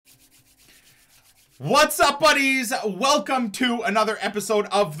What's up, buddies? Welcome to another episode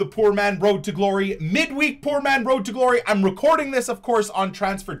of the Poor Man Road to Glory, midweek Poor Man Road to Glory. I'm recording this, of course, on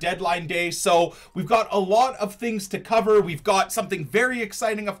transfer deadline day, so we've got a lot of things to cover. We've got something very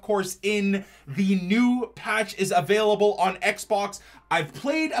exciting, of course, in the new patch is available on Xbox. I've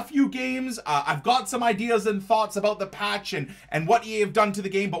played a few games. I've got some ideas and thoughts about the patch and what EA have done to the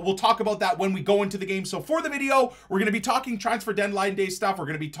game, but we'll talk about that when we go into the game. So for the video, we're going to be talking transfer deadline day stuff. We're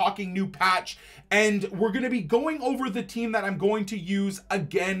going to be talking new patch, and we're going to be going over the team that I'm going to use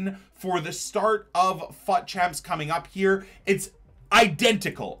again for the start of FUT Champs coming up here. It's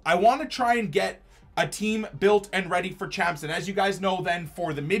identical. I want to try and get a team built and ready for champs, and as you guys know, then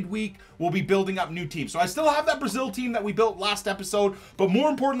for the midweek we'll be building up new teams. So I still have that Brazil team that we built last episode, but more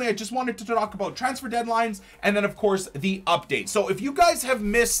importantly, I just wanted to talk about transfer deadlines and then of course the update. So if you guys have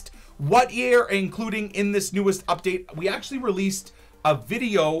missed what EA are including in this newest update, we actually released a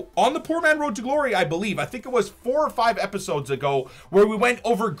video on the Poor Man Road to Glory, I believe. I think it was 4 or 5 episodes ago, where we went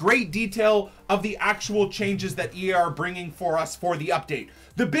over great detail of the actual changes that EA are bringing for us for the update.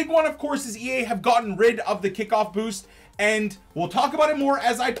 The big one, of course, is EA have gotten rid of the kickoff boost, and we'll talk about it more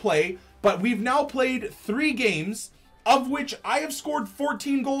as I play, but we've now played 3 games, of which I have scored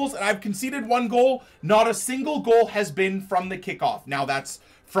 14 goals and I've conceded 1 goal. Not a single goal has been from the kickoff. Now that's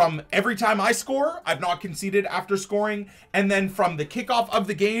from every time I score, I've not conceded after scoring, and then from the kickoff of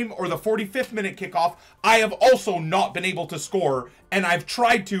the game or the 45th minute kickoff, I have also not been able to score, and I've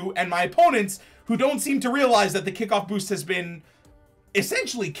tried to, and my opponents, who don't seem to realize that the kickoff boost has been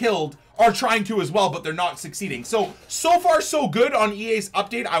essentially killed, are trying to as well, but they're not succeeding. So far so good on EA's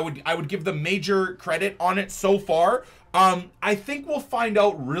update. I would give them major credit on it so far. I think we'll find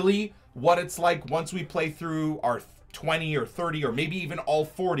out really what it's like once we play through our 20 or 30 or maybe even all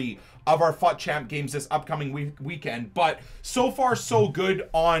 40 of our FUT Champ games this upcoming weekend. But so far so good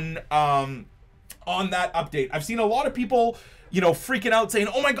on that update. I've seen a lot of people, you know, freaking out saying,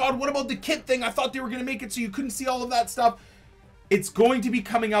 oh my god, what about the kit thing? I thought they were going to make it so you couldn't see all of that stuff. It's going to be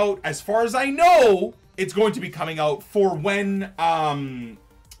coming out, as far as I know, it's going to be coming out for when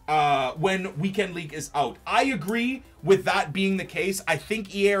Weekend League is out. I agree with that being the case. I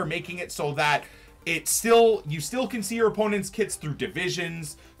think EA are making it so that you still can see your opponent's kits through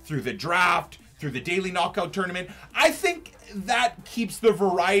divisions, through the draft, through the daily knockout tournament. I think that keeps the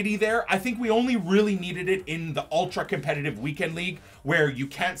variety there. I think we only really needed it in the ultra competitive Weekend League, where you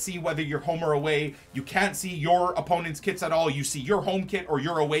can't see whether you're home or away. You can't see your opponent's kits at all. You see your home kit or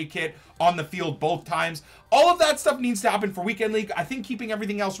your away kit on the field both times. All of that stuff needs to happen for Weekend League. I think keeping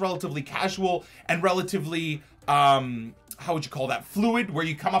everything else relatively casual and relatively how would you call that, fluid, where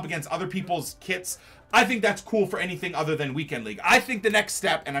you come up against other people's kits, I think that's cool for anything other than Weekend League. I think the next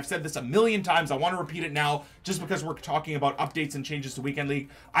step, and I've said this a million times, I want to repeat it now just because we're talking about updates and changes to Weekend League.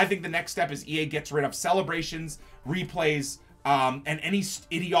 I think the next step is EA gets rid of celebrations, replays, and any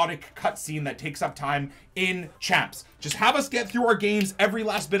idiotic cutscene that takes up time in champs. Just have us get through our games, every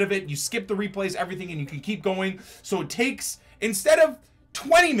last bit of it. You skip the replays, everything, and you can keep going. So it takes, instead of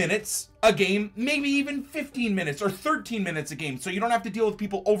 20 minutes a game, maybe even 15 minutes or 13 minutes a game, so you don't have to deal with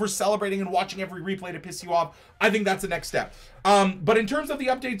people over celebrating and watching every replay to piss you off. I think that's the next step. But in terms of the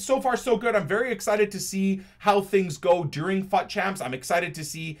updates, so far so good. I'm very excited to see how things go during FUT Champs. I'm excited to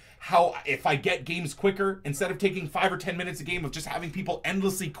see how, if I get games quicker, instead of taking 5 or 10 minutes a game of just having people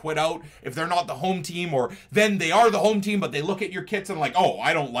endlessly quit out if they're not the home team, or then they are the home team but they look at your kits and like, oh,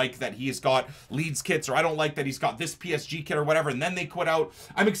 I don't like that he's got Leeds kits, or I don't like that he's got this PSG kit or whatever, and then they quit out.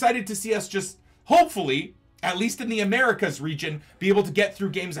 I'm excited to see us just, hopefully, at least in the Americas region, be able to get through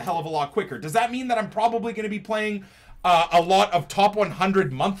games a hell of a lot quicker. Does that mean that I'm probably going to be playing a lot of top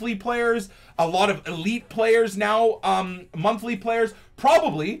 100 monthly players, a lot of elite players now, monthly players?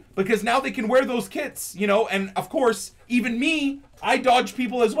 Probably, because now they can wear those kits, you know, and of course, even me, I dodge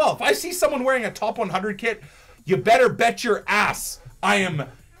people as well. If I see someone wearing a top 100 kit, you better bet your ass I am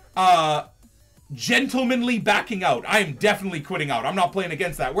gentlemanly backing out. I am definitely quitting out. I'm not playing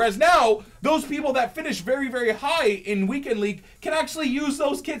against that. Whereas now, those people that finish very, very high in Weekend League can actually use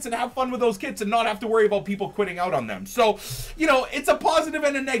those kits and have fun with those kits and not have to worry about people quitting out on them. So, you know, it's a positive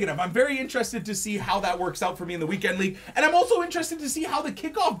and a negative. I'm very interested to see how that works out for me in the Weekend League. And I'm also interested to see how the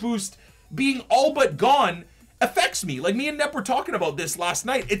kickoff boost being all but gone affects me. Like, me and Nep were talking about this last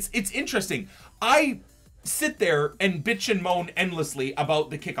night. It's interesting. I sit there and bitch and moan endlessly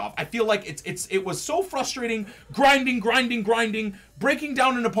about the kickoff. I feel like it was so frustrating, grinding, breaking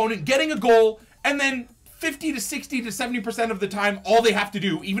down an opponent, getting a goal, and then 50 to 60 to 70% of the time, all they have to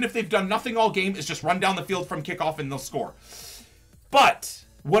do, even if they've done nothing all game, is just run down the field from kickoff and they'll score. But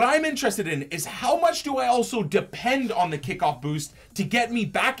What I'm interested in is how much do I also depend on the kickoff boost to get me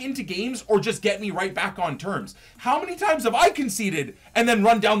back into games or just get me right back on terms? How many times have I conceded and then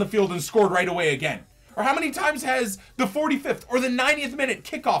run down the field and scored right away again? Or how many times has the 45th or the 90th minute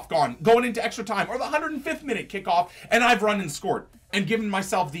kickoff going into extra time, or the 105th minute kickoff, and I've run and scored and given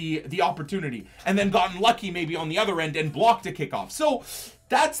myself the opportunity and then gotten lucky maybe on the other end and blocked a kickoff? So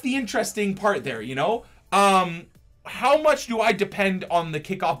that's the interesting part there, you know? How much do I depend on the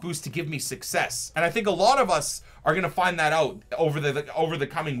kickoff boost to give me success? And I think a lot of us are going to find that out over the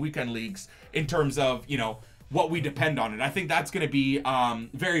coming weekend leagues in terms of, you know, what we depend on it. I think that's going to be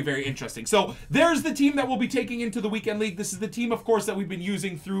very, very interesting. So there's the team that we'll be taking into the weekend league. This is the team, of course, that we've been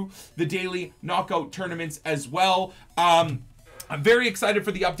using through the daily knockout tournaments as well. I'm very excited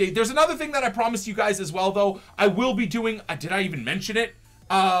for the update. There's another thing that I promised you guys as well, though. I will be doing, did I even mention it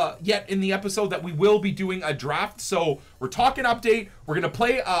yet in the episode, that we will be doing a draft? So we're talking update. We're going to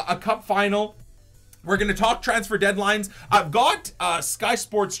play a cup final. We're going to talk transfer deadlines. I've got Sky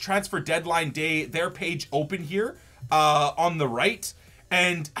Sports Transfer Deadline Day, their page open here on the right.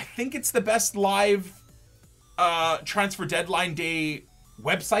 And I think it's the best live transfer deadline day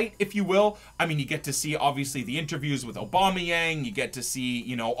website, if you will. I mean, you get to see, obviously, the interviews with Aubameyang. You get to see,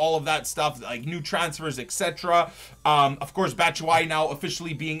 you know, all of that stuff, like new transfers, etc. Of course, Batshuayi now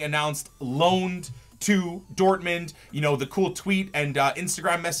officially being announced loaned to Dortmund. You know, the cool tweet and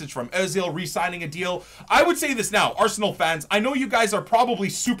Instagram message from Özil re-signing a deal. I would say this now, Arsenal fans, I know you guys are probably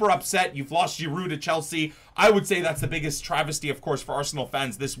super upset. You've lost Giroud to Chelsea. I would say that's the biggest travesty, of course, for Arsenal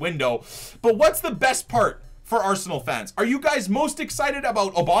fans this window. But what's the best part for Arsenal fans? Are you guys most excited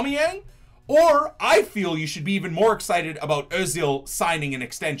about Aubameyang? Or I feel you should be even more excited about Özil signing an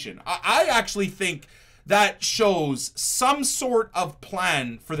extension. I actually think that shows some sort of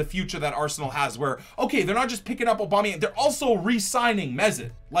plan for the future that Arsenal has, where, okay, they're not just picking up Aubameyang, they're also re-signing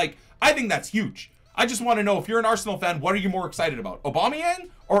Mesut. Like, I think that's huge. I just want to know, if you're an Arsenal fan, what are you more excited about? Aubameyang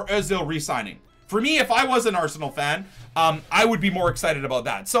or Özil re-signing? For me, if I was an Arsenal fan, I would be more excited about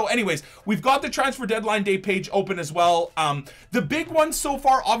that. So anyways, we've got the transfer deadline day page open as well. The big one so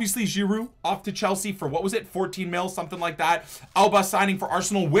far, obviously, Giroud off to Chelsea for, what was it, 14 mil, something like that. Alba signing for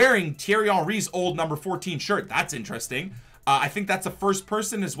Arsenal, wearing Thierry Henry's old number 14 shirt. That's interesting. I think that's a first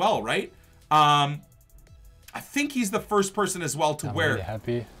person as well, right? I think he's the first person as well to wear. I'm really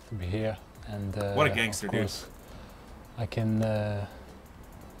happy to be here. And what a gangster, of course, dude.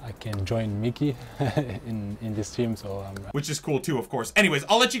 I can join Mickey in this team, so which is cool too, of course. Anyways,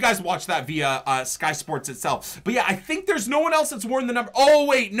 I'll let you guys watch that via Sky Sports itself. But yeah, I think there's no one else that's worn the number. Oh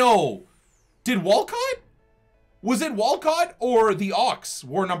wait, no. Did Walcott? Was it Walcott or the Ox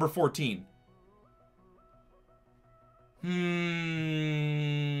wore number 14?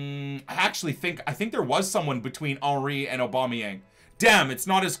 I think there was someone between Henry and Aubameyang. Damn, it's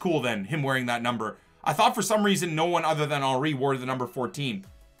not as cool then, him wearing that number. I thought for some reason no one other than Henry wore the number 14.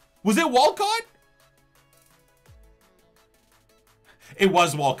 Was it Walcott? It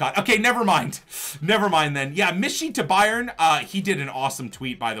was Walcott. Okay, never mind. Never mind then. Yeah, Michy to Bayern. He did an awesome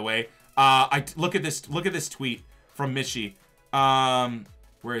tweet, by the way. Look at this tweet from Michy.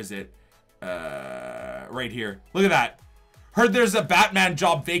 Where is it? Right here. Look at that. Heard there's a Batman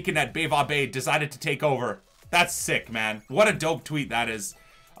job vacant at Beva Bay. Decided to take over. That's sick, man. What a dope tweet that is.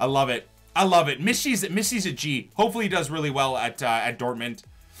 I love it. I love it. Michy's a G. Hopefully he does really well at Dortmund.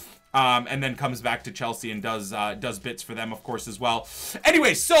 And then comes back to Chelsea and does bits for them, of course, as well.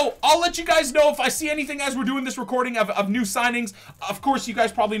 Anyway, so I'll let you guys know if I see anything as we're doing this recording of new signings. Of course, you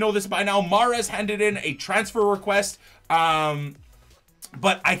guys probably know this by now. Mahrez handed in a transfer request.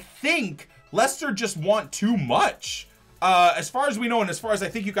 But I think Leicester just want too much. As far as we know, and as far as I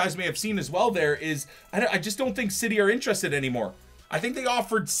think you guys may have seen as well, there is, I just don't think City are interested anymore. I think they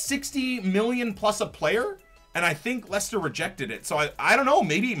offered 60 million plus a player, and I think Leicester rejected it. So I don't know,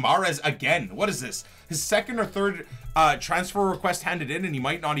 maybe Mahrez again. What is this? His second or third transfer request handed in, and he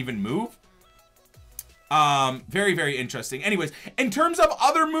might not even move. Very, very interesting. Anyways, in terms of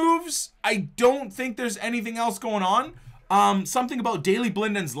other moves, I don't think there's anything else going on. Something about Daley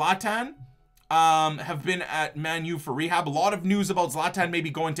Blind and Zlatan have been at Man U for rehab. A lot of news about Zlatan maybe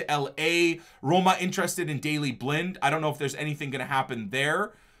going to LA. Roma interested in Daley Blind. I don't know if there's anything going to happen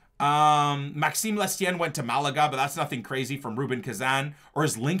there. Maxime Lestienne went to Malaga, but that's nothing crazy from Ruben Kazan, or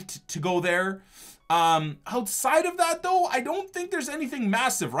is linked to go there. Outside of that, though, I don't think there's anything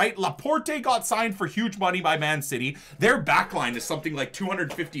massive, right? Laporte got signed for huge money by Man City. Their backline is something like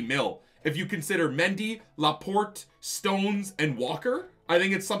 250 mil. If you consider Mendy, Laporte, Stones, and Walker, I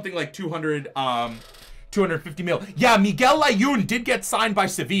think it's something like 250 mil. Yeah, Miguel Layún did get signed by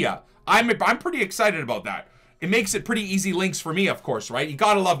Sevilla. I'm pretty excited about that. it makes it pretty easy links for me, of course, right? You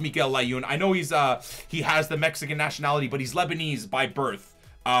gotta love Miguel Layun. I know he has the Mexican nationality, but he's Lebanese by birth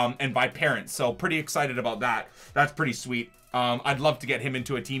and by parents. So pretty excited about that. That's pretty sweet. I'd love to get him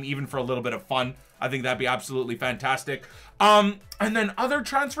into a team, even for a little bit of fun. I think that'd be absolutely fantastic. And then other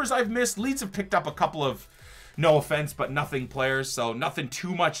transfers I've missed. Leeds have picked up a couple of, no offense, but nothing players. So nothing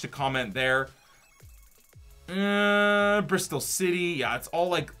too much to comment there. Bristol City. Yeah, it's all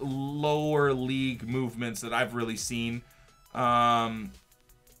like lower league movements that I've really seen. Thierry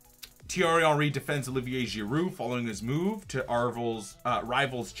Henry defends Olivier Giroud following his move to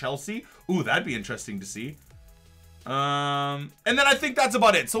rivals Chelsea. Ooh, that'd be interesting to see. And then I think that's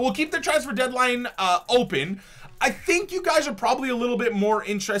about it. So we'll keep the transfer deadline open. I think you guys are probably a little bit more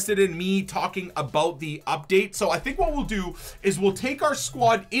interested in me talking about the update. So I think what we'll do is we'll take our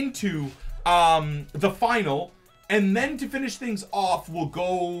squad into the final, and then to finish things off, we'll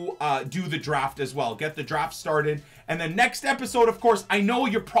go do the draft as well. Get the draft started. And then next episode, of course, I know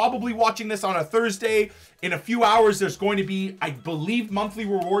you're probably watching this on a Thursday. In a few hours, there's going to be, I believe, monthly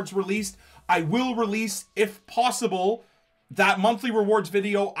rewards released. I will release, if possible, that monthly rewards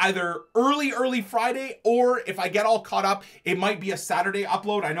video either early Friday, or if I get all caught up, it might be a Saturday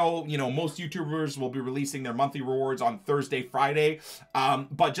upload. I know, you know, most YouTubers will be releasing their monthly rewards on Thursday, Friday.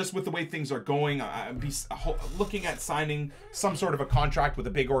 But just with the way things are going, I'll be looking at signing some sort of a contract with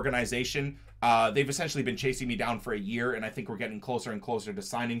a big organization. They've essentially been chasing me down for a year, and I think we're getting closer and closer to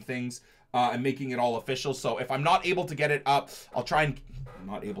signing things and making it all official. So if I'm not able to get it up, I'll try and...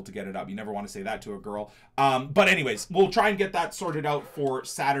 not able to get it up. You never want to say that to a girl. But anyways, we'll try and get that sorted out for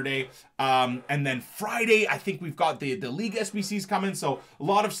Saturday. And then Friday, I think we've got the League SBCs coming. So a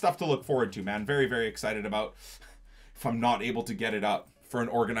lot of stuff to look forward to, man. Very, very excited about. If I'm not able to get it up for an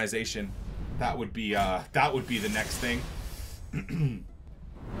organization, that would be the next thing. All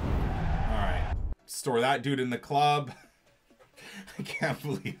right. Store that dude in the club. I can't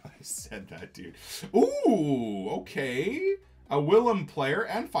believe I said that, dude. Ooh, okay. A Willem player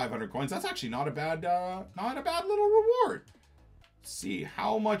and 500 coins. That's actually not a bad little reward. Let's see,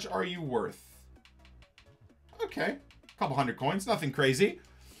 how much are you worth? Okay, a couple hundred coins, nothing crazy.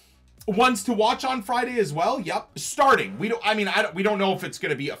 Ones to watch on Friday as well. Yep, starting. We don't know if it's going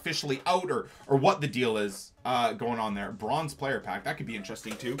to be officially out or what the deal is going on there. Bronze player pack, that could be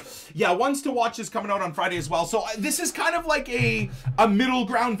interesting too. Yeah, ones to watch is coming out on Friday as well. So this is kind of like a middle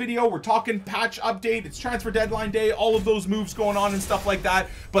ground video. We're talking patch update. It's transfer deadline day. All of those moves going on and stuff like that.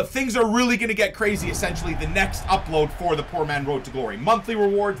 But things are really going to get crazy. Essentially, the next upload for the Poor Man Road to Glory. Monthly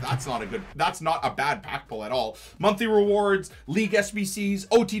rewards. That's not a bad pack pull at all. Monthly rewards, League SBCs,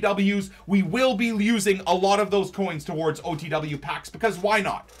 OTWs. We will be using a lot of those coins towards OTW packs, because why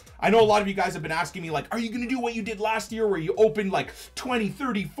not? I know a lot of you guys have been asking me, like, are you going to do what you did last year where you opened like 20,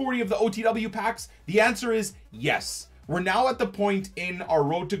 30, 40 of the OTW packs? The answer is yes. We're now at the point in our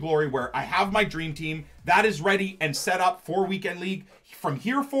Road to Glory where I have my dream team that is ready and set up for Weekend League. From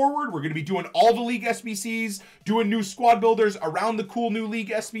here forward, we're going to be doing all the League SBCs, doing new squad builders around the cool new League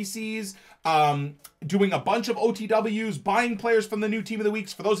SBCs, doing a bunch of OTWs, buying players from the new Team of the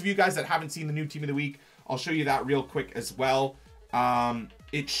Weeks. For those of you guys that haven't seen the new Team of the Week, I'll show you that real quick as well.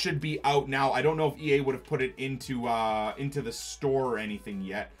 It should be out now. I don't know if EA would have put it into the store or anything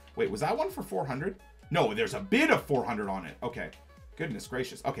yet. Wait, was that one for 400? No, there's a bid of 400 on it. Okay, goodness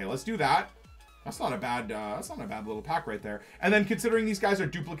gracious. Okay, let's do that. That's not a bad little pack right there. And then considering these guys are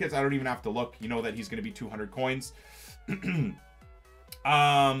duplicates, I don't even have to look. You know that he's going to be 200 coins.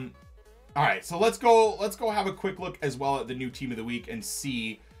 All right, so let's go have a quick look as well at the new Team of the Week and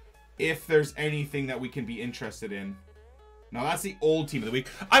see if there's anything that we can be interested in. Now, that's the old Team of the Week.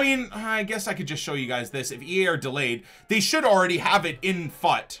 I mean, I guess I could just show you guys this. If EA are delayed, they should already have it in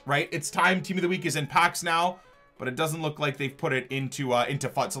FUT, right? It's time. Team of the Week is in packs now, but it doesn't look like they've put it into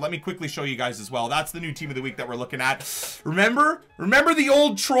FUT. So let me quickly show you guys as well. That's the new Team of the Week that we're looking at. Remember the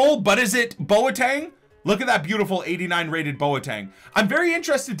old troll, but is it Boateng? Look at that beautiful 89 rated Boateng. I'm very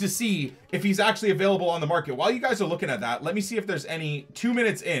interested to see if he's actually available on the market. While you guys are looking at that, let me see if there's any, 2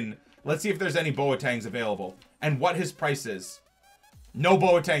 minutes in, let's see if there's any Boatengs available and what his price is. No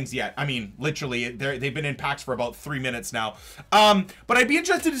Boatengs yet. I mean, literally, they've been in packs for about 3 minutes now. But I'd be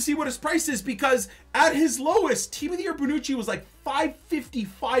interested to see what his price is, because at his lowest, Team of the Year Bonucci was like 550,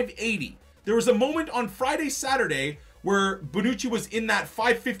 580. There was a moment on Friday, Saturday, where Bonucci was in that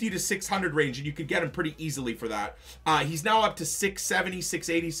 550 to 600 range, and you could get him pretty easily for that. He's now up to 670,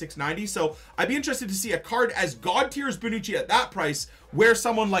 680, 690. So I'd be interested to see a card as God tier as Bonucci at that price, where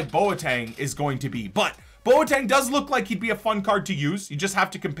someone like Boateng is going to be. But Boateng does look like he'd be a fun card to use. You just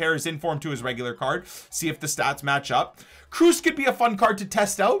have to compare his inform to his regular card, see if the stats match up. Cruz could be a fun card to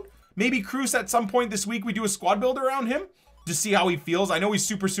test out. Maybe Cruz at some point this week we do a squad builder around him to see how he feels. I know he's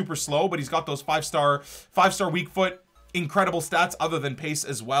super slow, but he's got those five-star weak foot, incredible stats other than pace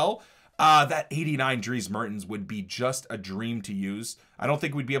as well. That 89 Dries Mertens would be just a dream to use. I don't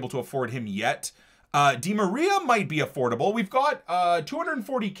think we'd be able to afford him yet. Di Maria might be affordable. We've got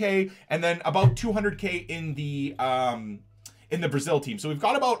 240k and then about 200k in the Brazil team. So we've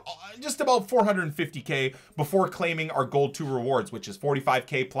got about just about 450k before claiming our gold 2 rewards, which is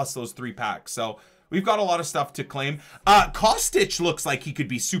 45k plus those 3 packs. So we've got a lot of stuff to claim. Kostic looks like he could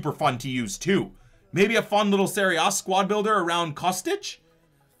be super fun to use too. Maybe a fun little Serie A squad builder around Kostic.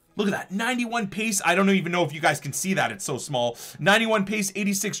 Look at that, 91 pace. I don't even know if you guys can see that. It's so small. 91 pace,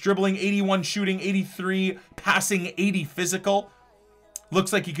 86 dribbling, 81 shooting, 83 passing, 80 physical.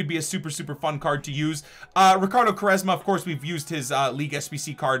 Looks like he could be a super fun card to use. Ricardo Quaresma, of course, we've used his League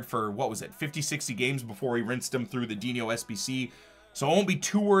SBC card for, what was it, 50, 60 games before we rinsed him through the Dino SBC. So I won't be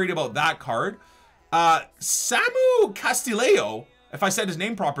too worried about that card. Samu Castileo, if I said his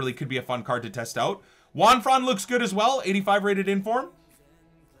name properly, could be a fun card to test out. Juanfran looks good as well, 85 rated inform.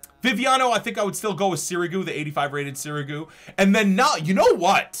 Viviano, I think I would still go with Sirigu, the 85 rated Sirigu. And then now, you know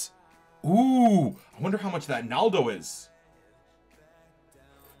what? Ooh, I wonder how much that Naldo is.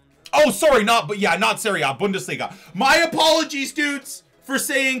 Oh, sorry, not Serie A, Bundesliga. My apologies, dudes, for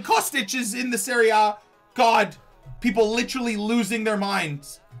saying Kostic is in the Serie A. God, people literally losing their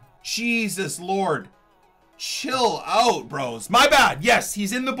minds. Jesus Lord. Chill out, bros. My bad. Yes,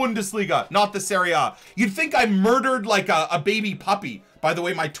 he's in the Bundesliga, not the Serie A. You'd think I murdered like a baby puppy. By the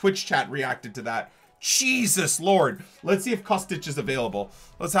way, my Twitch chat reacted to that. Jesus Lord. Let's see if Kostic is available.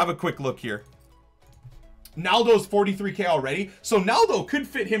 Let's have a quick look here. Naldo's 43k already. So Naldo could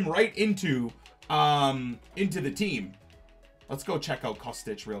fit him right into the team. Let's go check out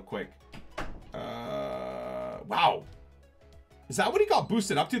Kostic real quick. Wow. Is that what he got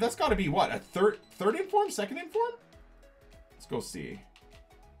boosted up to? That's got to be what? A third inform? Second inform? Let's go see.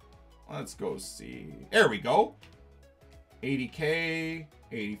 Let's go see. There we go. 80k,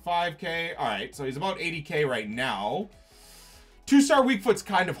 85k. All right, so he's about 80k right now. 2-star weak foot's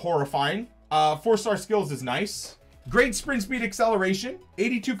kind of horrifying. 4-star skills is nice. Great sprint speed acceleration.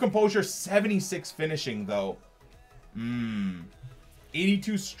 82 composure, 76 finishing though.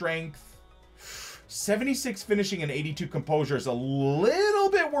 82 strength, 76 finishing and 82 composure is a little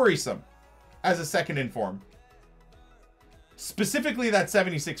bit worrisome as a second inform. Specifically that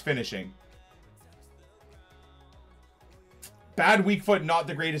 76 finishing. Bad weak foot, not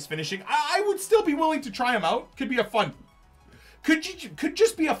the greatest finishing. I would still be willing to try him out. Could be a fun... Could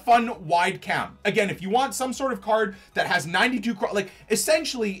just be a fun wide cam. Again, if you want some sort of card that has 92... Like,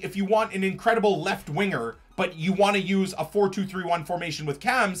 essentially, if you want an incredible left winger, but you want to use a 4-2-3-1 formation with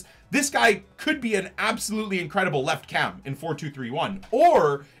cams, this guy could be an absolutely incredible left cam in 4-2-3-1.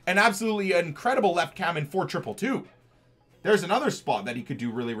 Or an absolutely incredible left cam in 4-2-2. There's another spot that he could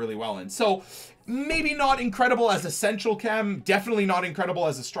do really well in. So, maybe not incredible as a central cam. Definitely not incredible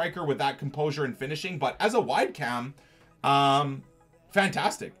as a striker with that composure and finishing. But as a wide cam,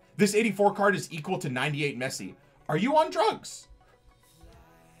 fantastic. This 84 card is equal to 98 Messi. Are you on drugs?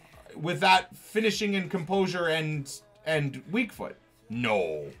 With that finishing and composure and weak foot?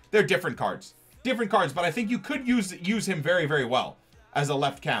 No. They're different cards. Different cards, but I think you could use him very well as a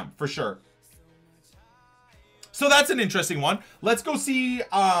left cam, for sure. So that's an interesting one. Let's go see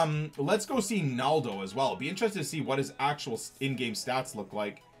Naldo as well. Be interested to see what his actual in-game stats look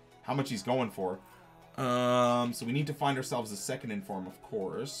like, how much he's going for. So we need to find ourselves a second inform, of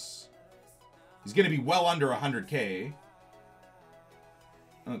course. He's going to be well under 100k.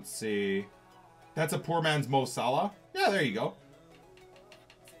 Let's see. That's a poor man's Mo Salah. Yeah, there you go.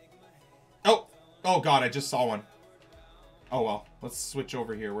 Oh God, I just saw one. Oh well, let's switch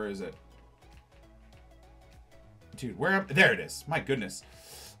over here. Where is it? Dude, there it is. My goodness.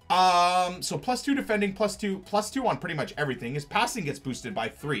 So +2 defending, +2 on pretty much everything. His passing gets boosted by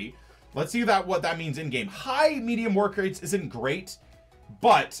 3. Let's see what that means in game. High medium work rates isn't great,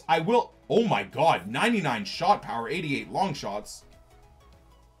 but I will. Oh my God, 99 shot power, 88 long shots,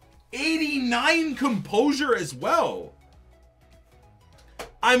 89 composure as well.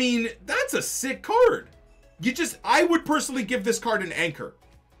 I mean, that's a sick card. I would personally give this card an anchor.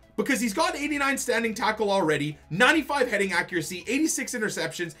 Because he's got 89 standing tackle already, 95 heading accuracy, 86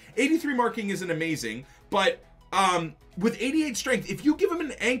 interceptions, 83 marking isn't amazing, but with 88 strength, if you give him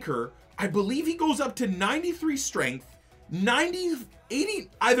an anchor, I believe he goes up to 93 strength,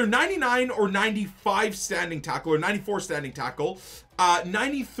 either 99 or 95 standing tackle, or 94 standing tackle,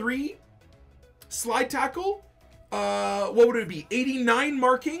 93 slide tackle, what would it be? 89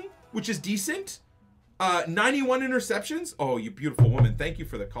 marking, which is decent. 91 interceptions. Oh, you beautiful woman. Thank you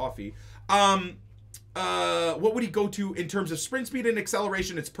for the coffee. What would he go to in terms of sprint speed and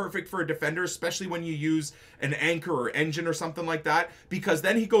acceleration? It's perfect for a defender, especially when you use an anchor or engine or something like that, because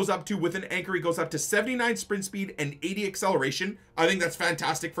then he goes up to, with an anchor, he goes up to 79 sprint speed and 80 acceleration. I think that's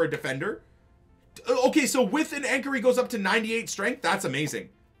fantastic for a defender. Okay, so with an anchor, he goes up to 98 strength. That's amazing.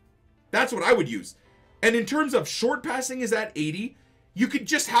 That's what I would use. And in terms of short passing is at 80. You could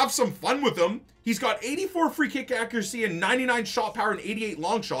just have some fun with him. He's got 84 free kick accuracy and 99 shot power and 88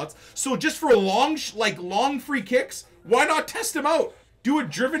 long shots. So just for long free kicks, why not test him out? Do a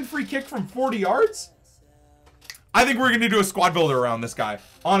driven free kick from 40 yards? I think we're going to do a squad builder around this guy.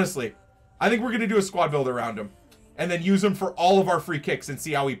 Honestly. I think we're going to do a squad builder around him. And then use him for all of our free kicks and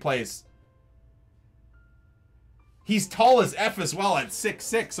see how he plays. He's tall as F as well at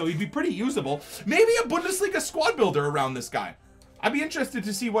 6'6", so he'd be pretty usable. Maybe a Bundesliga squad builder around this guy. I'd be interested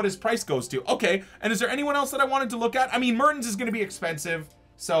to see what his price goes to. Okay, and is there anyone else that I wanted to look at? I mean, Mertens is going to be expensive,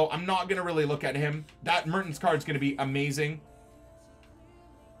 so I'm not going to really look at him. That Mertens card is going to be amazing.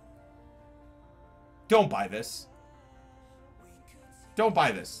 Don't buy this. Don't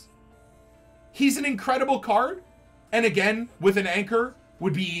buy this. He's an incredible card, and again, with an anchor,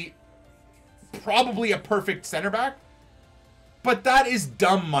 would be probably a perfect center back, but that is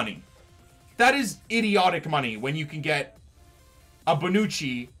dumb money. That is idiotic money when you can get a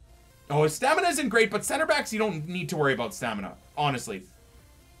Bonucci. Oh, his stamina isn't great, but center backs, you don't need to worry about stamina, honestly.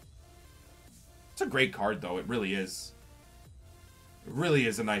 It's a great card, though. It really is. It really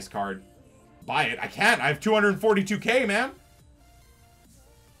is a nice card. Buy it. I can't. I have 242k, man.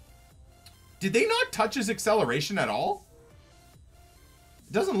 Did they not touch his acceleration at all?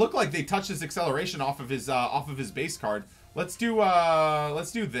 It doesn't look like they touched his acceleration off of his base card. Let's do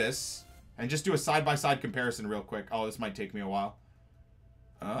this and just do a side-by-side comparison real quick. Oh, this might take me a while.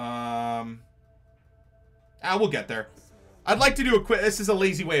 We'll get there. I'd like to do a quick, this is a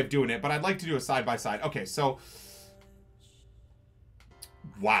lazy way of doing it, but I'd like to do a side-by-side. Okay, so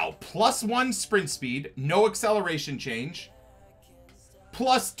wow, +1 sprint speed, no acceleration change,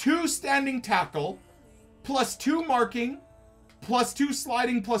 +2 standing tackle, +2 marking, +2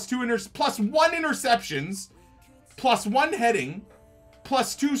 sliding, +1 interceptions, +1 heading,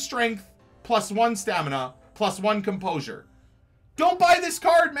 +2 strength, +1 stamina, +1 composure. Don't buy this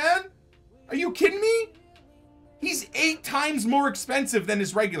card, man. Are you kidding me? He's 8 times more expensive than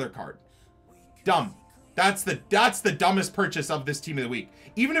his regular card. Dumb. That's the dumbest purchase of this team of the week.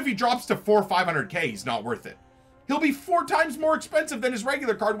 Even if he drops to 400 or 500k, he's not worth it. He'll be 4 times more expensive than his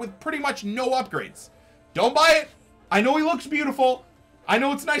regular card with pretty much no upgrades. Don't buy it. I know he looks beautiful. I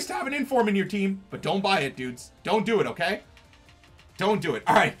know it's nice to have an inform in your team, but don't buy it, dudes. Don't do it, okay? Don't do it.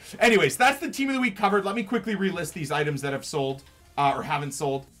 All right. Anyways, that's the team of the week covered. Let me quickly relist these items that have sold or haven't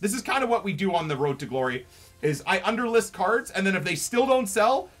sold. This is kind of what we do on the Road to Glory, is I underlist cards, and then if they still don't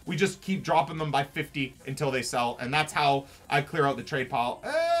sell, we just keep dropping them by 50 until they sell, and that's how I clear out the trade pile.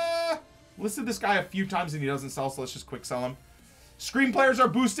 Listed this guy a few times and he doesn't sell, so let's just quick sell him. Screen players are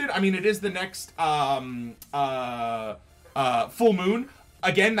boosted. I mean, it is the next full moon.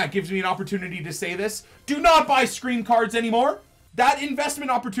 Again, that gives me an opportunity to say this. Do not buy screen cards anymore. That investment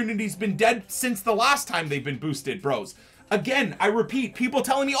opportunity's been dead since the last time they've been boosted, bros. Again, I repeat, people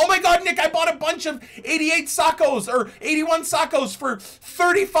telling me, oh my god, Nick, I bought a bunch of 88 Sakos or 81 Sakos for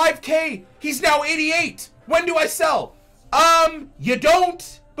 35k. He's now 88. When do I sell? You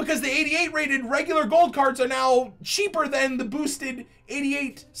don't, because the 88 rated regular gold cards are now cheaper than the boosted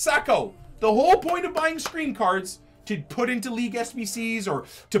 88 Sako. The whole point of buying screen cards to put into League SBCs or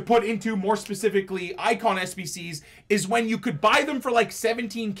to put into, more specifically, Icon SBCs is when you could buy them for like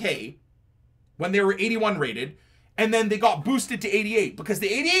 17k when they were 81 rated, and then they got boosted to 88 because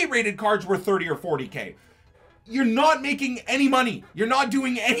the 88 rated cards were 30 or 40k. You're not making any money. You're not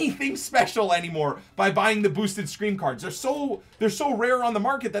doing anything special anymore by buying the boosted screen cards. They're so rare on the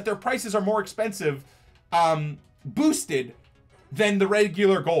market that their prices are more expensive boosted than the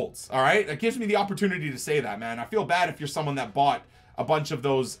regular golds. All right, that gives me the opportunity to say that, man. I feel bad if you're someone that bought a bunch of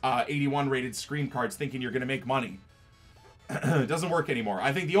those 81 rated screen cards thinking you're gonna make money. It doesn't work anymore.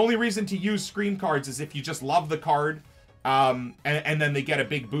 I think the only reason to use screen cards is if you just love the card, and then they get a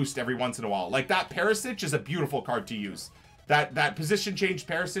big boost every once in a while. Like that Perisic is a beautiful card to use. That position change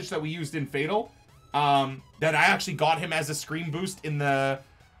Perisic that we used in Fatal, that I actually got him as a screen boost in the,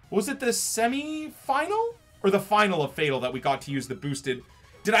 was it the semi-final? Or the final of Fatal that we got to use the boosted.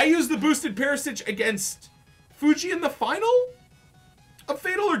 Did I use the boosted Perisic against Fuji in the final of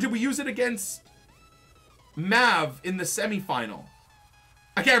Fatal? Or did we use it against Mav in the semi-final?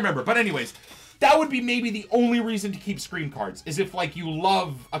 I can't remember. But anyways, That would be maybe the only reason to keep screen cards, is if like you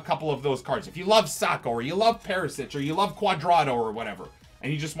love a couple of those cards. If you love Sacco, or you love Perisic, or you love Quadrado, or whatever,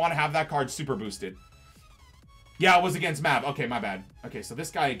 and you just want to have that card super boosted. Yeah, it was against Mav. Okay, my bad. Okay, so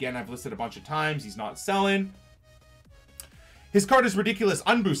this guy, again, I've listed a bunch of times. He's not selling. His card is ridiculous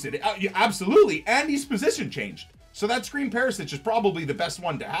unboosted. Absolutely, and he's position changed. So that Screen Perisic is probably the best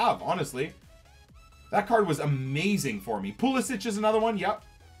one to have, honestly. That card was amazing for me. Pulisic is another one. Yep,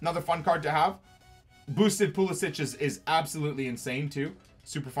 another fun card to have. Boosted Pulisic is absolutely insane too.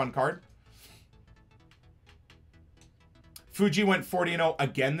 Super fun card. Fuji went 40-0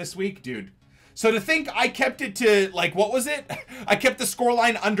 again this week, dude. So to think I kept it to, like, what was it? I kept the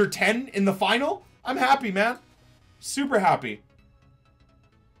scoreline under 10 in the final. I'm happy, man. Super happy.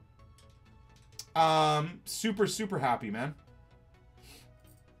 Super happy, man.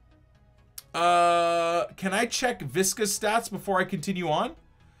 Can I check Visca's stats before I continue on?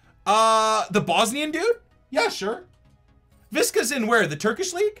 The Bosnian dude? Yeah, sure. Visca's in where? The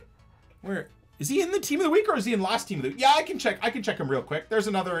Turkish league? Where is he, in the team of the week, or is he in last team of the week? Yeah, I can check him real quick. There's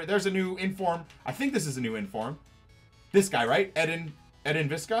a new inform. I think this is a new inform. This guy, right? Edin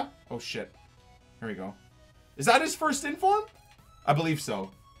Visca? Oh shit. Here we go. Is that his first inform? I believe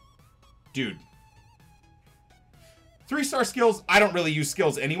so. Dude. 3-star skills. I don't really use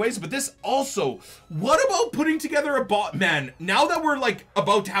skills anyways, but this also, what about putting together a bot? Man, now that we're like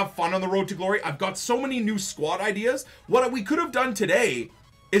about to have fun on the road to glory, I've got so many new squad ideas. What we could have done today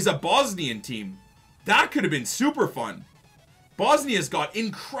is a Bosnian team. That could have been super fun. Bosnia's got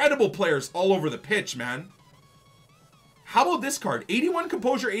incredible players all over the pitch, man. How about this card? 81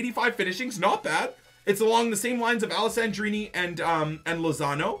 composure, 85 finishings. Not bad. It's along the same lines of Alessandrini and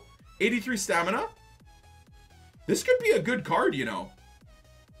Lozano. 83 stamina. This could be a good card, you know.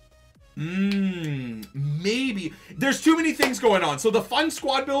 Maybe. There's too many things going on. So the fun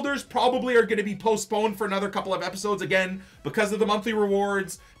squad builders probably are going to be postponed for another couple of episodes again because of the monthly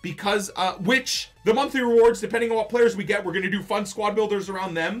rewards. Because, which, the monthly rewards, depending on what players we get, we're going to do fun squad builders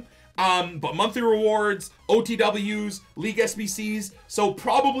around them. But monthly rewards, OTWs, League SBCs. So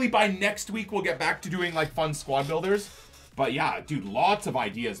probably by next week, we'll get back to doing like fun squad builders. But yeah, dude, lots of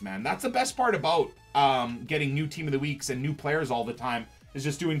ideas, man. That's the best part about getting new team of the weeks and new players all the time, is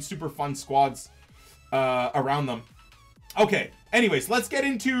just doing super fun squads around them. Okay, anyways, let's get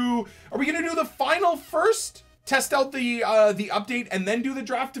into, are we gonna do the final first? Test out the update and then do the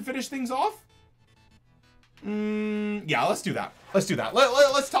draft to finish things off? Yeah, let's do that. Let's do that.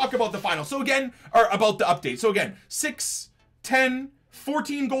 Let's talk about the final. So again, or about the update. So again, 6, 10,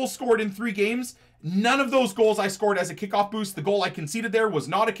 14 goals scored in 3 games. None of those goals I scored as a kickoff boost. The goal I conceded there was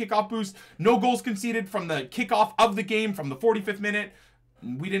not a kickoff boost. No goals conceded from the kickoff of the game from the 45th minute.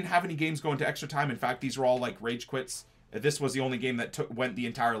 We didn't have any games going to extra time. In fact, these were all like rage quits. This was the only game that went the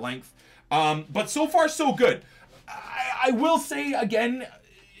entire length. But so far, so good. I will say again,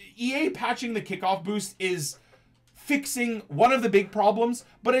 EA patching the kickoff boost is fixing one of the big problems,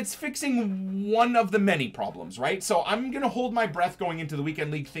 but it's fixing one of the many problems, right? So I'm going to hold my breath going into the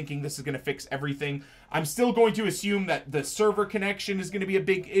Weekend League thinking this is going to fix everything. I'm still going to assume that the server connection is going to be a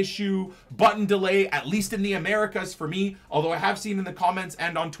big issue. Button delay, at least in the Americas for me, although I have seen in the comments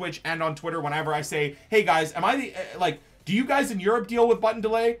and on Twitch and on Twitter whenever I say, hey guys, am I the, like, do you guys in Europe deal with button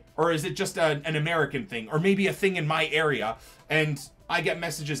delay? Or is it just an American thing? Or maybe a thing in my area? And I get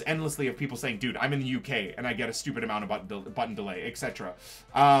messages endlessly of people saying, dude, I'm in the UK and I get a stupid amount of button delay, etc.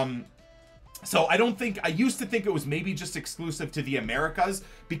 So I don't think, I used to think it was maybe just exclusive to the Americas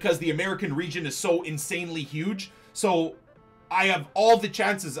because the American region is so insanely huge. So I have all the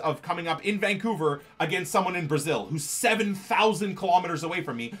chances of coming up in Vancouver against someone in Brazil who's 7,000 kilometers away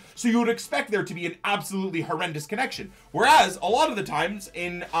from me. So you would expect there to be an absolutely horrendous connection. Whereas a lot of the times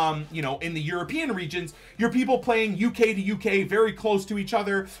in, you know, in the European regions, you're people playing UK to UK very close to each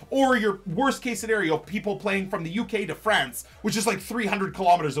other, or your worst case scenario, people playing from the UK to France, which is like 300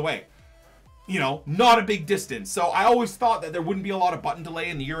 kilometers away. You know, not a big distance. So I always thought that there wouldn't be a lot of button delay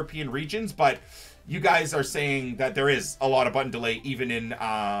in the European regions, but you guys are saying that there is a lot of button delay even in the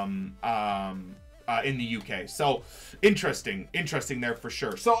UK. So interesting there for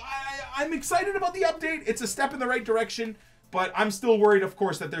sure. So I'm excited about the update. It's a step in the right direction, but I'm still worried, of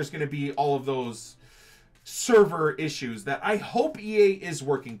course, that there's going to be all of those server issues that I hope EA is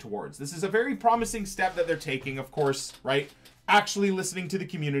working towards. This is a very promising step that they're taking, of course, right? Actually listening to the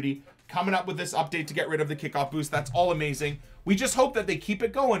community, coming up with this update to get rid of the kickoff boost. That's all amazing. We just hope that they keep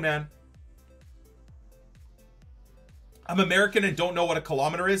it going, man. I'm American and don't know what a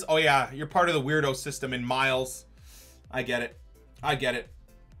kilometer is. Oh yeah, you're part of the weirdo system in miles. I get it. I get it.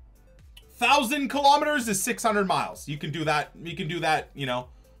 1,000 kilometers is 600 miles. You can do that. You can do that, you know,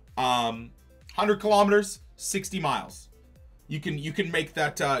 100 kilometers, 60 miles. You can make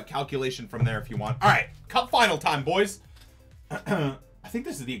that calculation from there if you want. All right, cup final time, boys. I think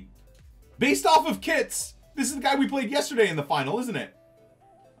this is the... Based off of kits, this is the guy we played yesterday in the final, isn't it?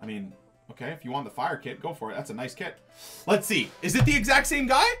 I mean, okay, if you want the fire kit, go for it. That's a nice kit. Let's see. Is it the exact same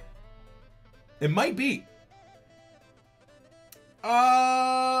guy? It might be.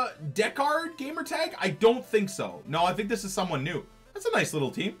 Deckard gamer tag? I don't think so. No, I think this is someone new. That's a nice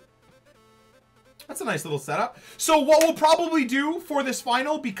little team. That's a nice little setup. So what we'll probably do for this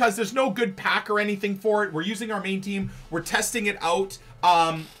final, because there's no good pack or anything for it, we're using our main team. We're testing it out.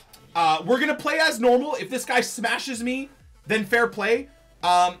 We're going to play as normal. If this guy smashes me, then fair play.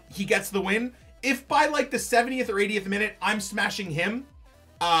 He gets the win. If by like the 70th or 80th minute, I'm smashing him,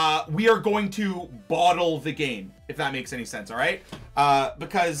 we are going to bottle the game, if that makes any sense, all right?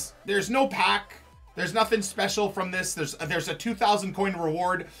 Because there's no pack. There's nothing special from this. There's a 2,000 coin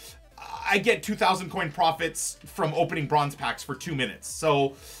reward. I get 2,000 coin profits from opening bronze packs for 2 minutes.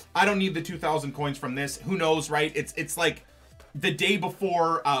 So I don't need the 2,000 coins from this. Who knows, right? It's like the day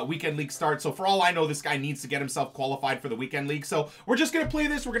before weekend league starts. So for all I know, this guy needs to get himself qualified for the weekend league. So we're just going to play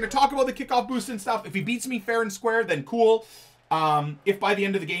this. We're going to talk about the kickoff boost and stuff. If he beats me fair and square, then cool. If by the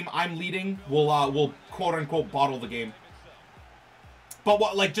end of the game I'm leading, we'll quote unquote bottle the game. But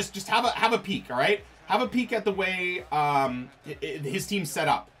what, like, just have a peek, all right? Have a peek at the way his team's set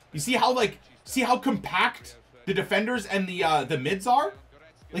up. You see how compact the defenders and the mids are?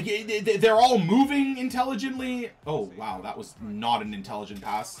 Like, they're all moving intelligently. Oh, wow, that was not an intelligent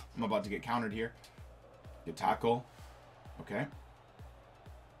pass. I'm about to get countered here. Good tackle. Okay.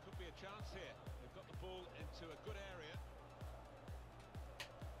 Could be a chance here. They've got the ball into a good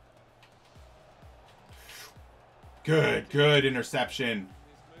area. Good interception.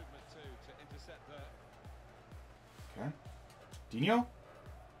 Okay. Dino?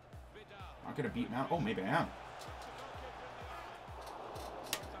 Not gonna beat now. Oh, maybe I am.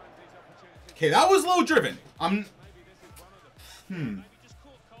 Okay, that was low driven. That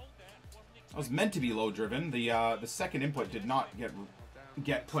was meant to be low driven. The second input did not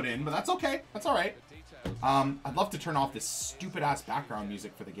get put in, but that's okay. That's all right. I'd love to turn off this stupid ass background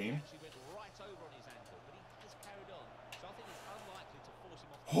music for the game.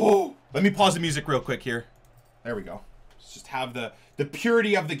 Oh, let me pause the music real quick here. There we go. Let's just have the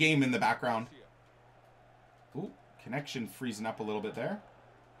purity of the game in the background. Ooh, connection freezing up a little bit there.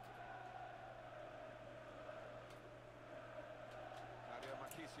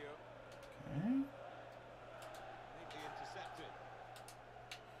 Okay.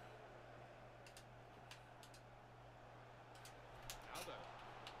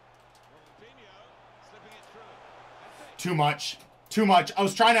 Too much. Too much. I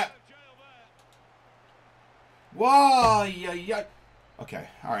was trying to... Whoa, yeah. Okay,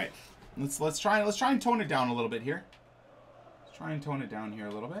 all right. Let's try and tone it down a little bit here. Let's try and tone it down here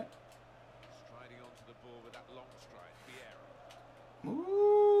a little bit. Striding onto the ball with that long stride, Vieira.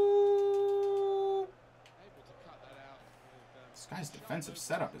 Ooh. Able to cut that out with, This guy's defensive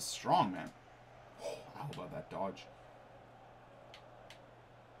setup is strong, man. Oh, how about that dodge?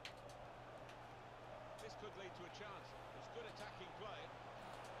 This could lead to a chance. It's good attacking play.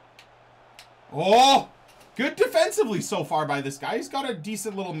 Oh! Good defensively so far by this guy. He's got a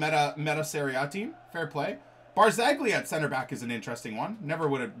decent little meta Serie A team. Fair play. Barzagli at center back is an interesting one. Never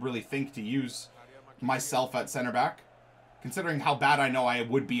would have really think to use myself at center back. Considering how bad I know I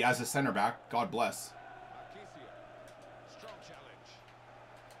would be as a center back. God bless. Strong challenge.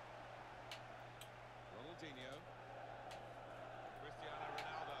 Ronaldinho. Cristiano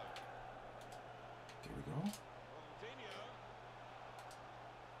Ronaldo. There we go. Ronaldinho.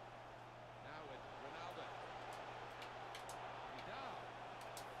 Now with Ronaldo. Vidal.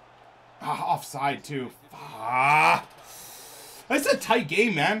 Ah, offside too. Ah. It's a tight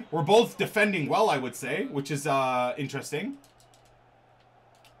game, man. We're both defending well, I would say, which is interesting.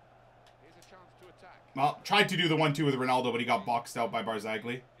 Here's a chance to attack. Well, tried to do the 1-2 with Ronaldo, but he got boxed out by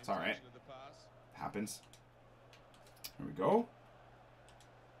Barzagli. It's all right. Intention of the pass. Happens. Here we go.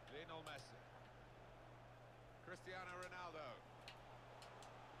 Lionel Messi. Cristiano Ronaldo.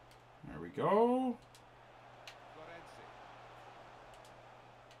 There we go. Florenzi.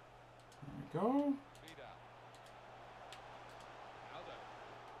 There we go. Vidal. Ronaldo.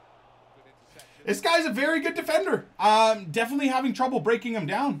 Good interception. This guy's a very good defender. Definitely having trouble breaking him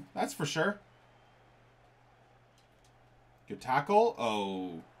down. That's for sure. Good tackle.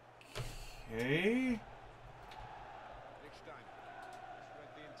 Okay. Lichtsteiner. Just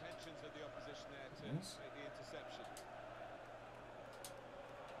read the intentions of the opposition there to Yes. make the interception.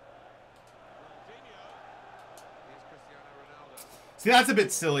 Ronaldinho. Here's Cristiano Ronaldo. See, that's a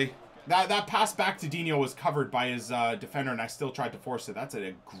bit silly. That pass back to Dino was covered by his defender, and I still tried to force it. That's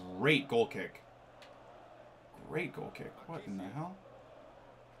a great goal kick. Great goal kick. What in the hell?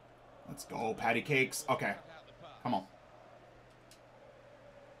 Let's go, patty cakes. Okay. Come on.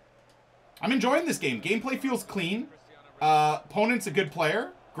 I'm enjoying this game. Gameplay feels clean. Opponent's a good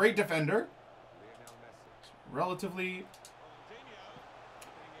player. Great defender. Relatively...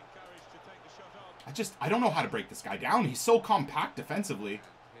 I don't know how to break this guy down. He's so compact defensively.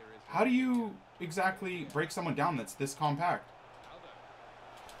 How do you exactly break someone down that's this compact?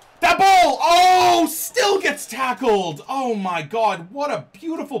 That ball! Oh, still gets tackled. Oh my God, what a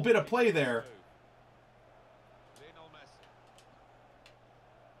beautiful bit of play there.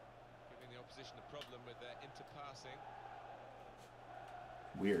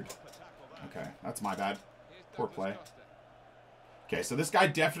 Weird. Okay, that's my bad. Poor play. Okay, so this guy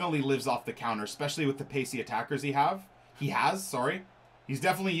definitely lives off the counter, especially with the pacey attackers he has, sorry. He's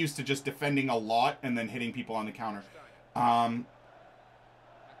definitely used to just defending a lot and then hitting people on the counter.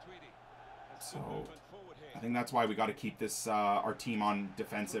 So I think that's why we got to keep this our team on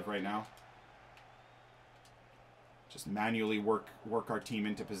defensive right now. Just manually work our team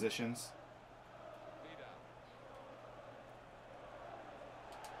into positions.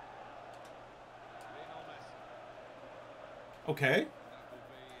 Okay.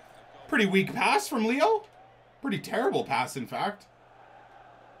 Pretty weak pass from Leo. Pretty terrible pass, in fact.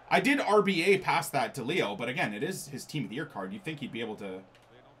 I did RBA pass that to Leo, but again, it is his Team of the Year card. You'd think he'd be able to...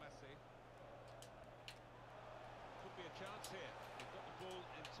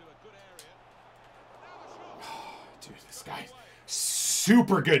 Dude, this guy's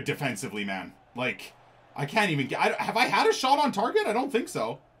super good defensively, man. Like, I can't even get... have I had a shot on target? I don't think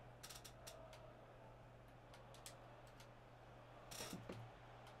so.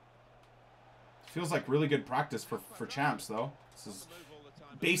 Feels like really good practice for champs, though. This is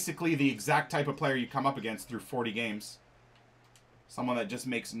basically the exact type of player you come up against through 40 games. Someone that just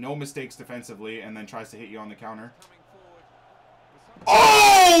makes no mistakes defensively and then tries to hit you on the counter.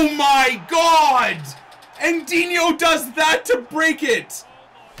 Oh my God! And Dino does that to break it!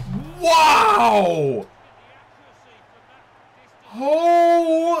 Wow!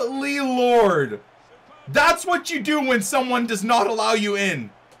 Holy Lord! That's what you do when someone does not allow you in.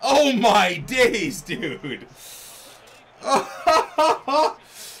 Oh my days, dude.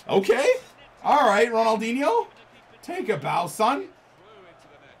 Okay. All right, Ronaldinho. Take a bow, son.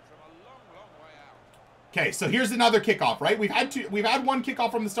 Okay, so here's another kickoff, right? We've had one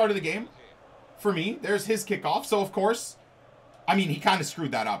kickoff from the start of the game. For me, there's his kickoff. So of course, I mean, he kind of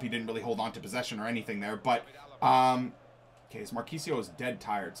screwed that up. He didn't really hold on to possession or anything there, but okay, so Marquisio is dead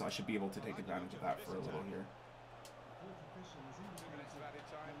tired, so I should be able to take advantage of that for a little here.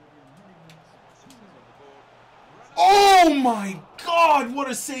 Oh my God, what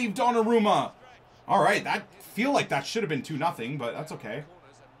a save, Donnarumma. All right, feel like that should have been 2-0, but that's okay.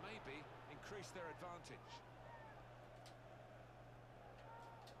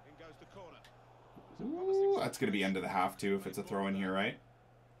 Ooh, that's going to be end of the half, too, if it's a throw-in here, right?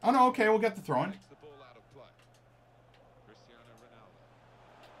 Oh, no, okay, we'll get the throw-in.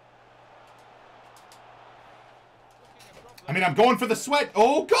 I mean, I'm going for the sweat.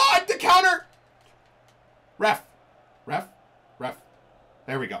 Oh, God, the counter. Ref. Ref. Ref.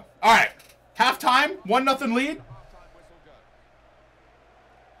 There we go. All right. Halftime. 1-0 lead.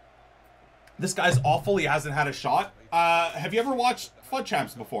 This guy's awful. He hasn't had a shot. Have you ever watched FUT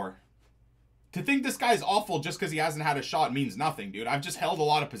Champs before? To think this guy's awful just because he hasn't had a shot means nothing, dude. I've just held a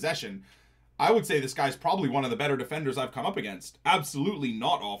lot of possession. I would say this guy's probably one of the better defenders I've come up against. Absolutely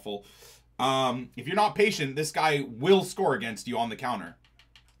not awful. If you're not patient, this guy will score against you on the counter.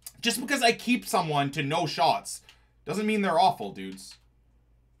 Just because I keep someone to no shots doesn't mean they're awful, dudes.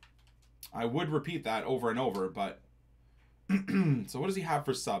 I would repeat that over and over, but... So what does he have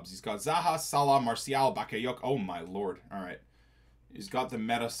for subs? He's got Zaha, Salah, Martial, Bakayok. Oh my lord. All right. He's got the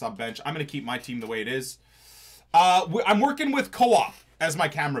meta sub bench. I'm going to keep my team the way it is. I'm working with co-op as my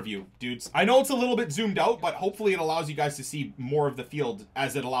camera view, dudes. I know it's a little bit zoomed out, but hopefully it allows you guys to see more of the field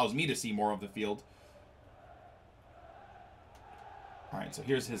as it allows me to see more of the field. All right, so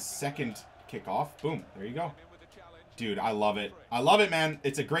here's his second kickoff. Boom, there you go. Dude, I love it. I love it, man.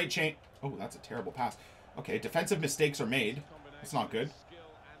 It's a great chain. Oh, that's a terrible pass. Okay, defensive mistakes are made. That's not good.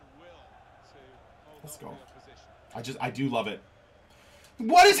 Let's go. I do love it.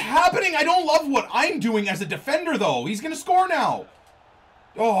 What is happening? I don't love what I'm doing as a defender, though. He's going to score now.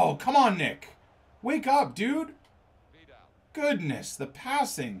 Oh, come on, Nick. Wake up, dude. Goodness, the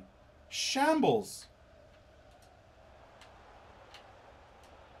passing. Shambles.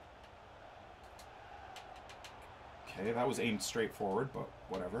 Okay, that was aimed straight forward, but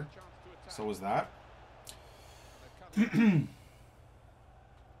whatever. So was that. And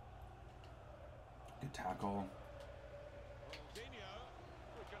Good tackle. Ronaldinho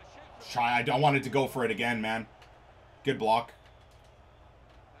was going to shoot from Shy, I don't want it to go for it again, man. Good block.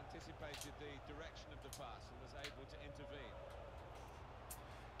 anticipated the direction of the pass and was able to intervene.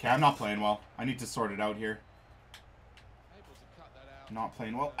 Okay, I'm not playing well. I need to sort it out here. Able to cut that out. I'm not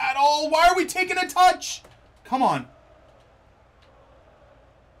playing well at all. Why are we taking a touch? Come on. And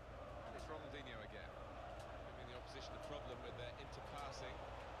it's Ronaldinho again, giving the opposition a problem with their interpassing.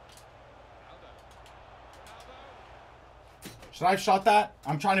 Ronaldo. Should I have shot that?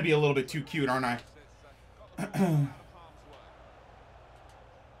 I'm trying to be a little bit too cute, aren't I? Got the ball out of harm's way.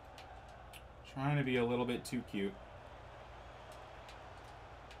 Trying to be a little bit too cute.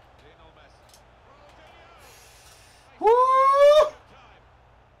 Lionel Messi. Ronaldinho. Woo! Time.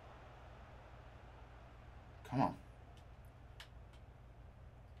 Come on.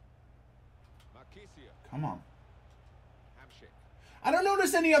 Marquisio. Come on. Hamsik. I don't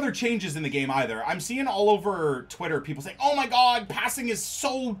notice any other changes in the game either. I'm seeing all over Twitter people saying, oh my god, passing is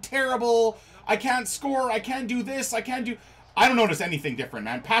so terrible. I can't score. I can't do this. I can't do... I don't notice anything different,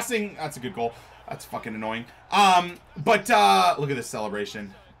 man. Passing, that's a good goal. That's fucking annoying. But look at this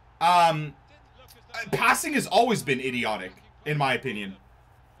celebration. Passing has always been idiotic, in my opinion.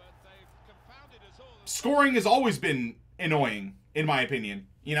 But they've confounded us all. Scoring has always been annoying, in my opinion.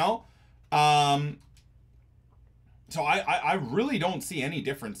 You know? So I really don't see any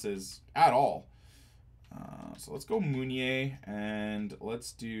differences at all. So let's go Meunier, and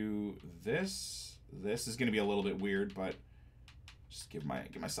let's do this. This is going to be a little bit weird, but just give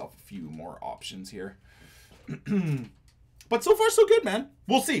myself a few more options here. But so far, so good, man.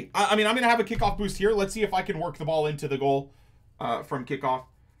 We'll see. I mean, I'm going to have a kickoff boost here. Let's see if I can work the ball into the goal from kickoff.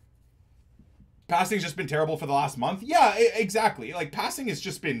 Passing's just been terrible for the last month. Yeah, exactly. Like, passing has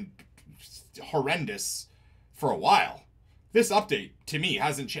just been horrendous for a while. This update, to me,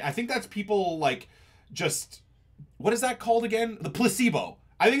 hasn't changed. I think that's people, like, just... What is that called again? The placebo.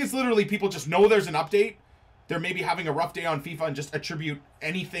 I think it's literally people just know there's an update. They're maybe having a rough day on FIFA and just attribute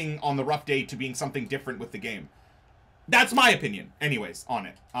anything on the rough day to being something different with the game. That's my opinion, anyways, on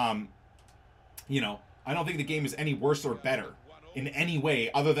it. You know, I don't think the game is any worse or better in any way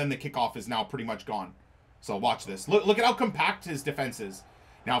other than the kickoff is now pretty much gone. So watch this. Look at how compact his defense is.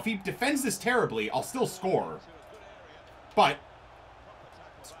 Now, if he defends this terribly, I'll still score. But,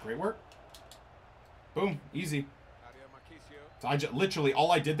 it's great work. Boom, easy. Mario Marquisio. So I just, literally,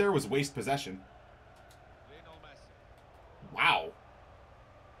 all I did there was waste possession. Lionel Messi. Wow.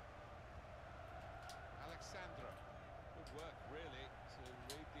 Alexandra. Good work, really, to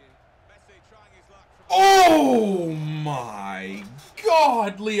read the... Messi trying his luck from... Oh my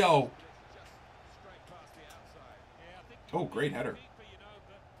God, Leo. Just straight past the outside. Yeah, I think Oh, great header. keeper, you know,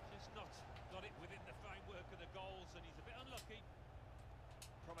 but just not got it within the framework of the goals, and he's a bit unlucky.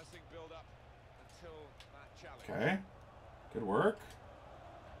 Promising build-up until that challenge. Okay. Good work.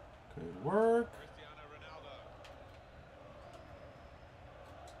 Good work. Cristiano Ronaldo.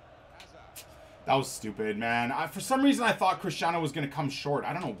 Hazard. That was stupid, man. For some reason, I thought Cristiano was going to come short.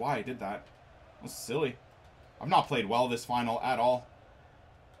 I don't know why I did that. That was silly. I've not played well this final at all.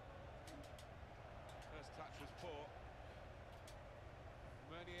 First touch was poor.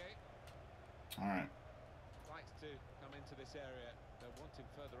 Meunier All right. likes to come into this area. They're wanting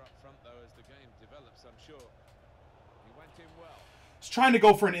further up front, though, as the game develops, I'm sure. He went in well. Just trying to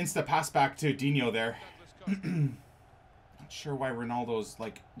go for an insta pass back to Dino there. Douglas Costa. Not sure why Ronaldo's,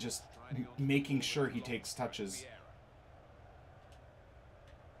 like, just making sure he takes touches.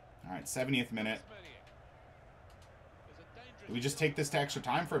 All right, 70th minute. Do we just take this to extra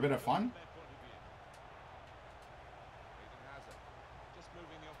time for a bit of fun? Just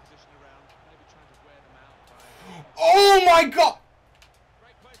moving the opposition around, maybe trying to wear them out by... Oh my God!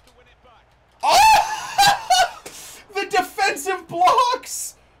 Great place to win it back. Oh! The defensive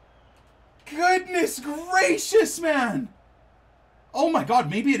blocks! Goodness gracious, man! Oh my God,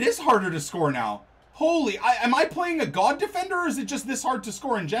 maybe it is harder to score now. Holy, am I playing a God defender, or is it just this hard to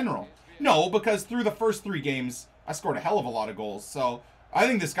score in general? No, because through the first 3 games, I scored a hell of a lot of goals. So, I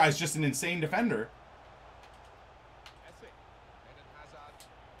think this guy's just an insane defender. Messi. Eden Hazard.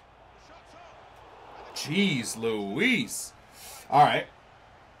 The shot's off. Jeez Louise. All right.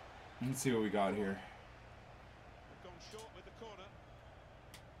 Let's see what we got here. They've gone short with the corner.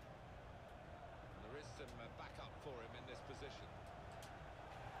 And there is some backup for him in this position.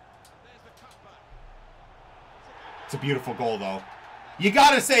 And there's the cutback. It's a beautiful goal, though. You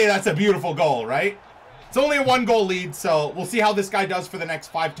gotta say that's a beautiful goal, right? It's only a 1-goal lead, so we'll see how this guy does for the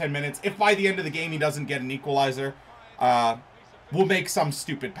next 5-10 minutes. If by the end of the game he doesn't get an equalizer, we'll make some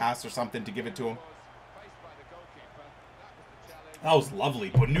stupid pass or something to give it to him. That was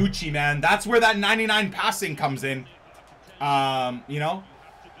lovely. Bonucci, man. That's where that 99 passing comes in. You know?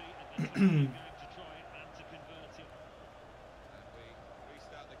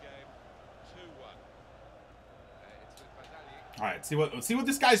 All right, see what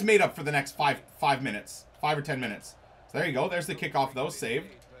this guy's made up for the next 5 minutes. 5 or 10 minutes. So there you go. There's the kickoff, though. Saved.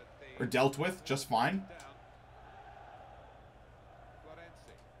 Or dealt with just fine.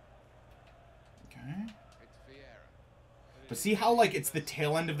 Okay. But see how, like, it's the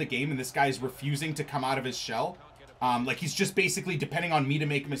tail end of the game and this guy's refusing to come out of his shell? Like, he's just basically depending on me to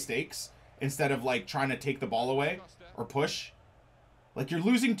make mistakes instead of, like, trying to take the ball away or push. Like, you're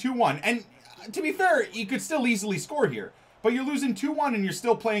losing 2-1. And to be fair, you could still easily score here. But you're losing 2-1 and you're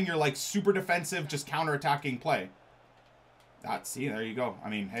still playing your, like, super defensive, just counter-attacking play. See, there you go. I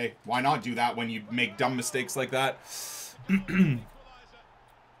mean, hey, why not do that when you make dumb mistakes like that?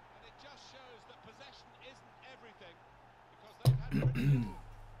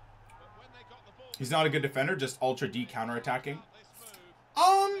 He's not a good defender, just ultra D counter-attacking.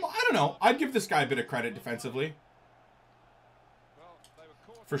 I don't know. I'd give this guy a bit of credit defensively.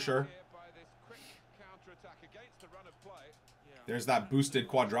 For sure. There's that boosted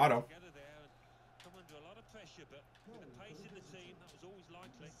Quadrado.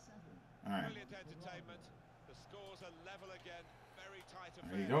 Alright.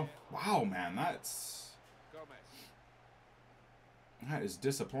 There you go. Wow, man, that is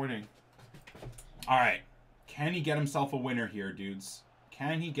disappointing. Alright. Can he get himself a winner here, dudes?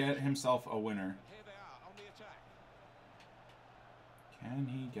 Can he get himself a winner? Can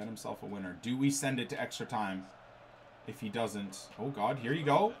he get himself a winner? Do we send it to extra time? If he doesn't. Oh, God. Here you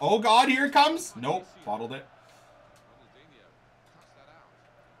go. Oh, God. Here it comes. Nope. Bottled it.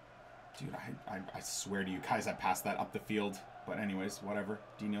 Dude, I swear to you guys, I passed that up the field. But anyways, whatever.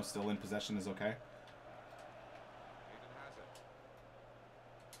 Dino's still in possession is okay.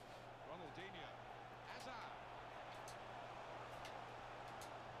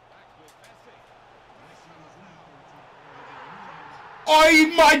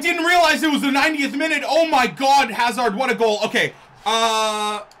 I didn't realize it was the 90th minute. Oh my God, Hazard, what a goal. Okay.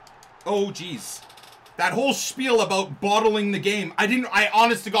 Oh, geez. That whole spiel about bottling the game. I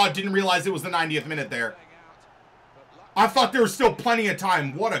honest to God didn't realize it was the 90th minute there. I thought there was still plenty of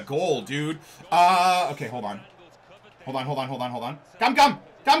time. What a goal, dude. Okay, hold on. Hold on.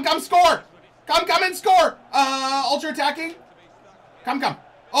 Come, score. Come and score. Ultra attacking. Come.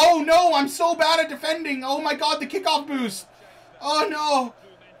 Oh no, I'm so bad at defending. Oh my God, the kickoff boost. Oh no!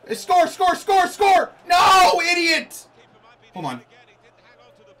 Score! No, idiot! Hold on.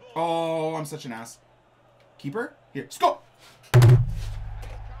 Oh, I'm such an ass. Keeper? Here, score!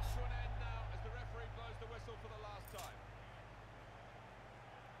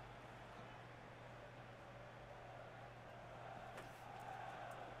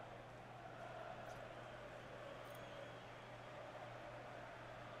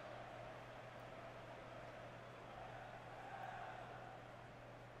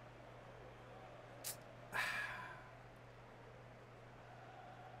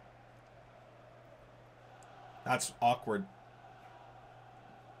 That's awkward.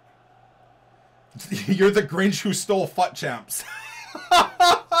 You're the Grinch who stole FUT champs.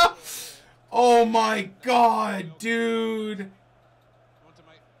 Oh my God, dude.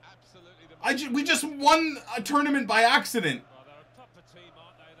 We just won a tournament by accident.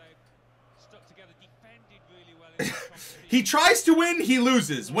 He tries to win, he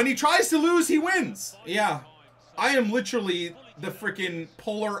loses. When he tries to lose, he wins. Yeah. I am literally the freaking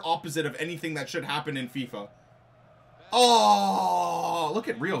polar opposite of anything that should happen in FIFA. Oh, look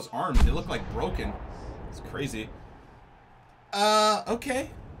at Rio's arms. They look like broken. It's crazy. Okay.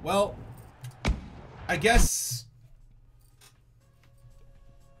 Well, I guess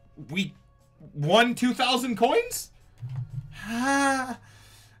we won 2,000 coins? All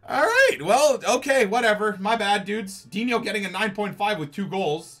right. Well, okay, whatever. My bad, dudes. Dino getting a 9.5 with 2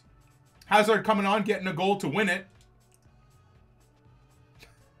 goals. Hazard coming on, getting a goal to win it.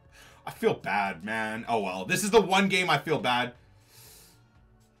 I feel bad, man. Oh, well. This is the one game I feel bad.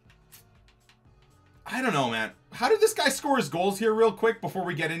 I don't know, man. How did this guy score his goals here real quick before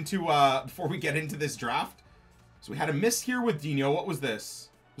we get into this draft? So we had a miss here with Dino. What was this?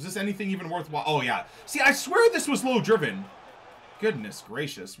 Was this anything even worthwhile? Oh, yeah. See, I swear this was low driven. Goodness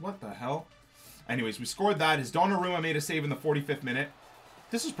gracious. What the hell? Anyways, we scored that. His Donnarumma made a save in the 45th minute.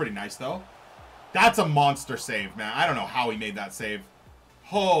 This was pretty nice, though. That's a monster save, man. I don't know how he made that save.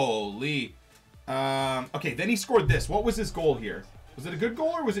 Holy. Okay, then he scored this. What was his goal here? Was it a good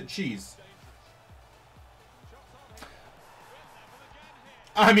goal or was it cheese?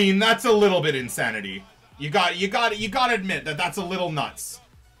 I mean, that's a little bit insanity. You got to admit that that's a little nuts.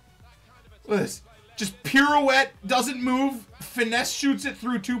 Look at this. Just pirouette, doesn't move, finesse shoots it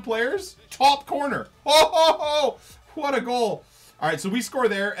through 2 players. Top corner. Oh, what a goal. All right, so we score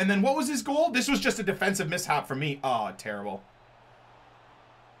there. And then what was his goal? This was just a defensive mishap for me. Oh, terrible.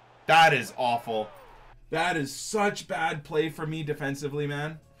 That is awful. That is such bad play for me defensively,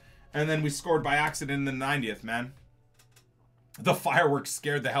 man. And then we scored by accident in the 90th, man. The fireworks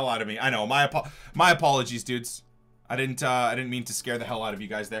scared the hell out of me. I know. My apologies, dudes. I didn't mean to scare the hell out of you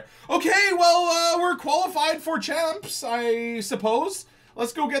guys there. Okay, well, we're qualified for champs, I suppose.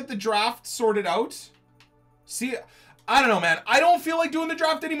 Let's go get the draft sorted out. See, I don't know, man. I don't feel like doing the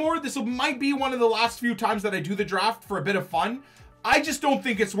draft anymore. This might be one of the last few times that I do the draft for a bit of fun. I just don't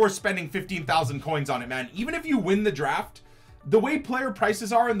think it's worth spending 15,000 coins on it, man. Even if you win the draft, the way player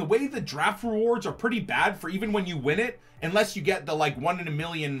prices are and the way the draft rewards are pretty bad for even when you win it, unless you get the like 1 in a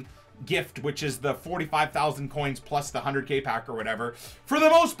million gift, which is the 45,000 coins plus the 100k pack or whatever. For the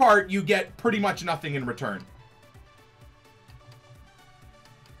most part, you get pretty much nothing in return.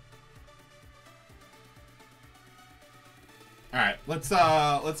 All right, let's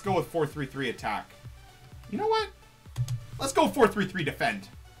go with 4-3-3 attack. You know what? Let's go 4-3-3 defend.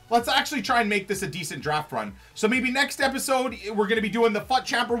 Let's actually try and make this a decent draft run. So maybe next episode, we're going to be doing the FUT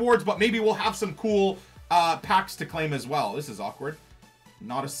Champ rewards, but maybe we'll have some cool packs to claim as well. This is awkward.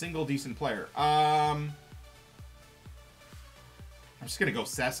 Not a single decent player. I'm just going to go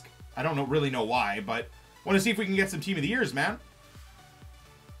Cesc. I don't really know why, but want to see if we can get some Team of the Years, man.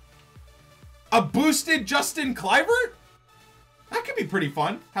 A boosted Justin Kluivert? That could be pretty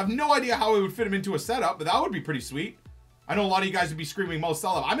fun. Have no idea how it would fit him into a setup, but that would be pretty sweet. I know a lot of you guys would be screaming Mo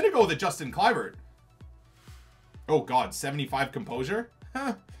Salah. I'm going to go with a Justin Kluivert. Oh, God. 75 composure?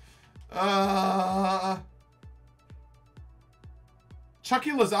 Huh.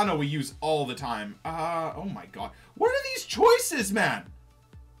 Chucky Lozano we use all the time. Oh, my God. What are these choices, man?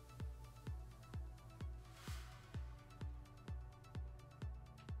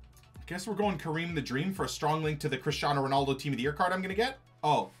 I guess we're going Kareem the Dream for a strong link to the Cristiano Ronaldo Team of the Year card I'm going to get.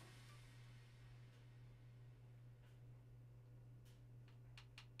 Oh.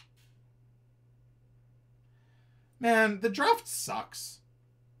 Man, the draft sucks.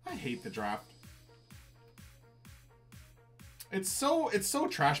 I hate the draft. It's so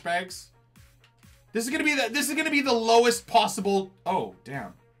trash bags. This is gonna be the lowest possible. Oh,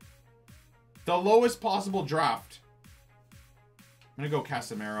 damn. The lowest possible draft. I'm gonna go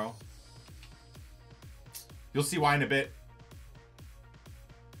Casemiro. You'll see why in a bit.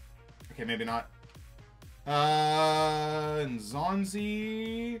 Okay, maybe not. Nzonzi.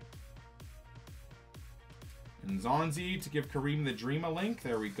 Nzonzi to give Kareem the Dream a link.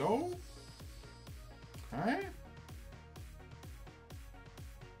 There we go. Okay.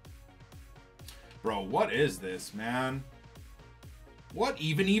 Bro, what is this, man? What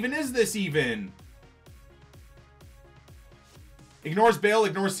even is this even? Ignores Bale,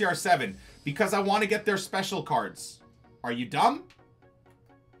 ignores CR7. Because I want to get their special cards. Are you dumb?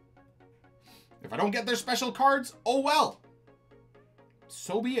 If I don't get their special cards, oh well.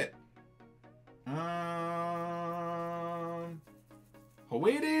 So be it.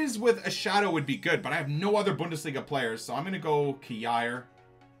 Hoedes with a shadow would be good, but I have no other Bundesliga players, so I'm going to go Kjaer.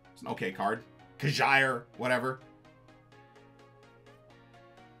 It's an okay card. Kjaer, whatever.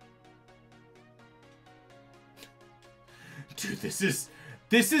 Dude, this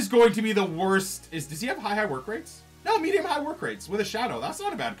is going to be the worst. Does he have high work rates? No, medium high work rates with a shadow. That's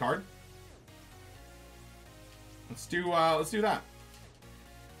not a bad card. Let's do that.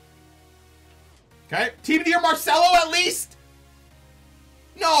 Okay, Team of the Year Marcelo at least.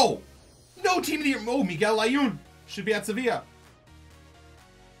 No Team of the Year. Oh, Miguel Layun should be at Sevilla.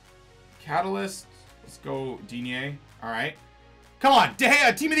 Catalyst. Let's go Digne. All right. Come on, De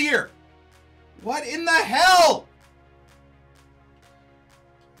Gea, Team of the Year. What in the hell?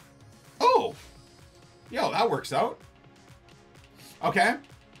 Oh. Yo, that works out. Okay.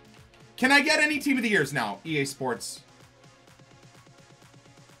 Can I get any Team of the Years now? EA Sports.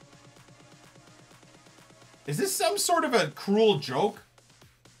 Is this some sort of a cruel joke?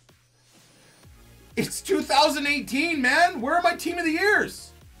 It's 2018, man. Where are my Team of the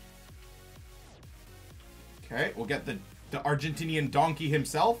Years? Okay, we'll get the Argentinian donkey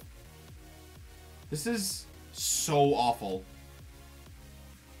himself. This is so awful.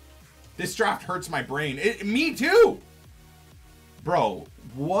 This draft hurts my brain. Me too. Bro,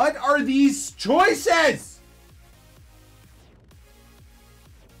 what are these choices?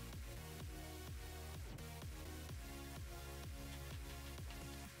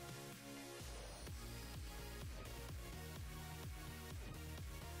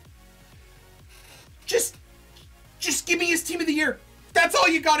 Just give me his team of the year. That's all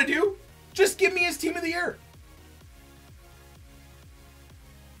you gotta do. Just give me his team of the year.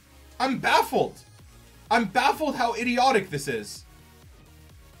 I'm baffled. I'm baffled how idiotic this is.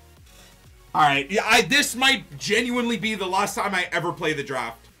 Alright, yeah, this might genuinely be the last time I ever play the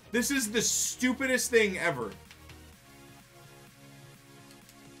draft. This is the stupidest thing ever.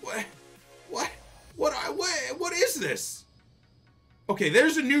 What is this? Okay,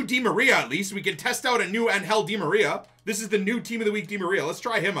 there's a new Di Maria at least. We can test out a new Angel Di Maria. This is the new Team of the Week Di Maria. Let's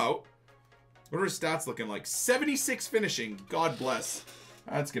try him out. What are his stats looking like? 76 finishing. God bless.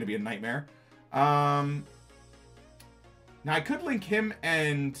 That's going to be a nightmare. Now, I could link him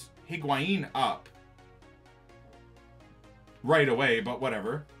and Higuain up right away, but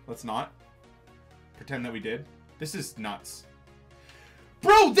whatever. Let's not pretend that we did. This is nuts.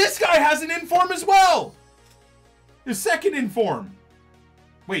 Bro, this guy has an inform as well. His second inform.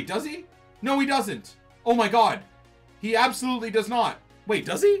 Wait, does he? No, he doesn't. Oh my god. He absolutely does not. Wait,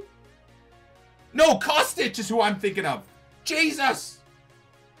 does he? No, Kostic is who I'm thinking of. Jesus.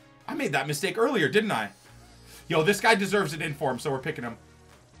 I made that mistake earlier, didn't I? Yo, this guy deserves an inform, so we're picking him.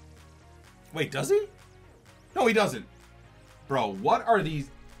 Wait, does he? No, he doesn't. Bro, what are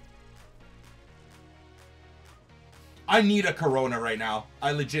these? I need a Corona right now.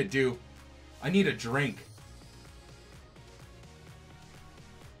 I legit do. I need a drink.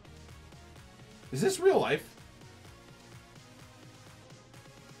 Is this real life?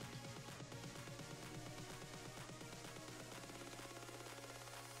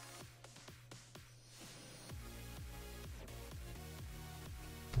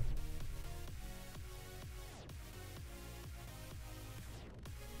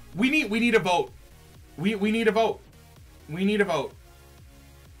 We need a vote. We need a vote. We need a vote.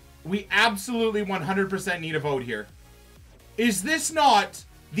 We absolutely 100% need a vote here. Is this not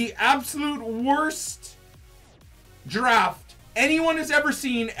the absolute worst draft anyone has ever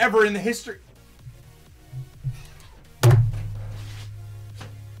seen ever in the history?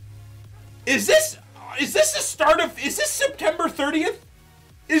 Is this the start of, is this September 30th?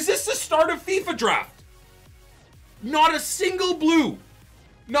 Is this the start of FIFA draft? Not a single blue.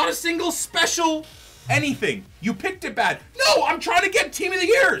 Not a single special anything. You picked it bad. No, I'm trying to get Team of the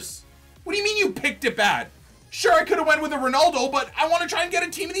Years. What do you mean you picked it bad? Sure, I could have went with a Ronaldo, but I want to try and get a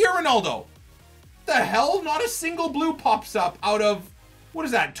Team of the Year Ronaldo. The hell? Not a single blue pops up out of, what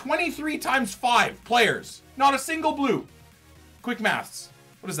is that, 23 times 5 players. Not a single blue. Quick maths.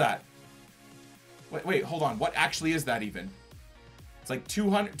 What is that? Wait, hold on. What actually is that even? It's like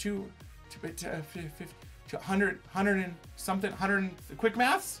 250, 100 and something, 100, quick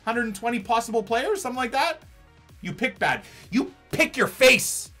maths? 120 possible players? Something like that? You pick bad. You pick your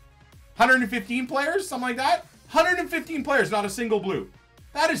face. 115 players? Something like that? 115 players, not a single blue.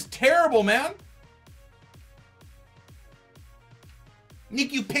 That is terrible, man.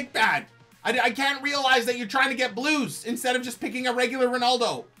 Nick, you pick bad. I can't realize that you're trying to get blues instead of just picking a regular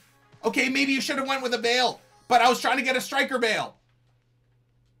Ronaldo. Okay, maybe you should have went with a Bale, but I was trying to get a striker Bale.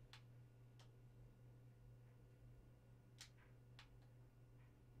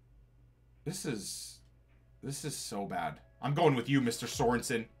 This is so bad. I'm going with you, Mr.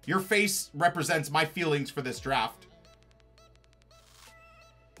 Sorensen. Your face represents my feelings for this draft.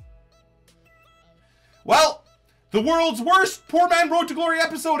 Well, the world's worst Poor Man Road to Glory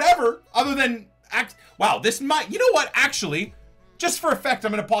episode ever, other than wow, this might, you know what, actually, just for effect,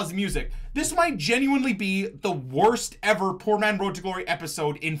 I'm going to pause the music. This might genuinely be the worst ever Poor Man Road to Glory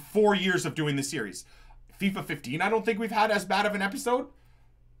episode in 4 years of doing the series. FIFA 15, I don't think we've had as bad of an episode.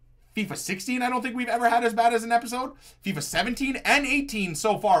 FIFA 16, I don't think we've ever had as bad as an episode. FIFA 17 and 18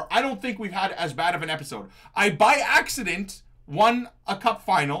 so far, I don't think we've had as bad of an episode. I, by accident, won a cup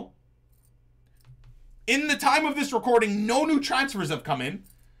final. In the time of this recording, no new transfers have come in.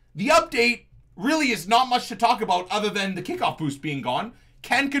 The update really is not much to talk about other than the kickoff boost being gone.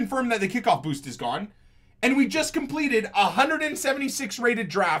 Can confirm that the kickoff boost is gone. And we just completed a 176 rated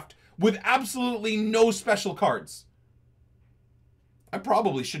draft with absolutely no special cards. I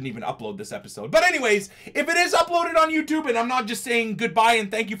probably shouldn't even upload this episode. But anyways, if it is uploaded on YouTube and I'm not just saying goodbye and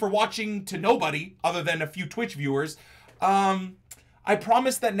thank you for watching to nobody other than a few Twitch viewers, I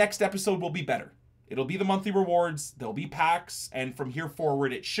promise that next episode will be better. It'll be the monthly rewards, there'll be packs, and from here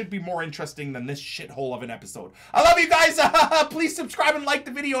forward, it should be more interesting than this shithole of an episode. I love you guys. Please subscribe and like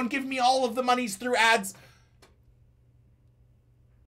the video and give me all of the monies through ads.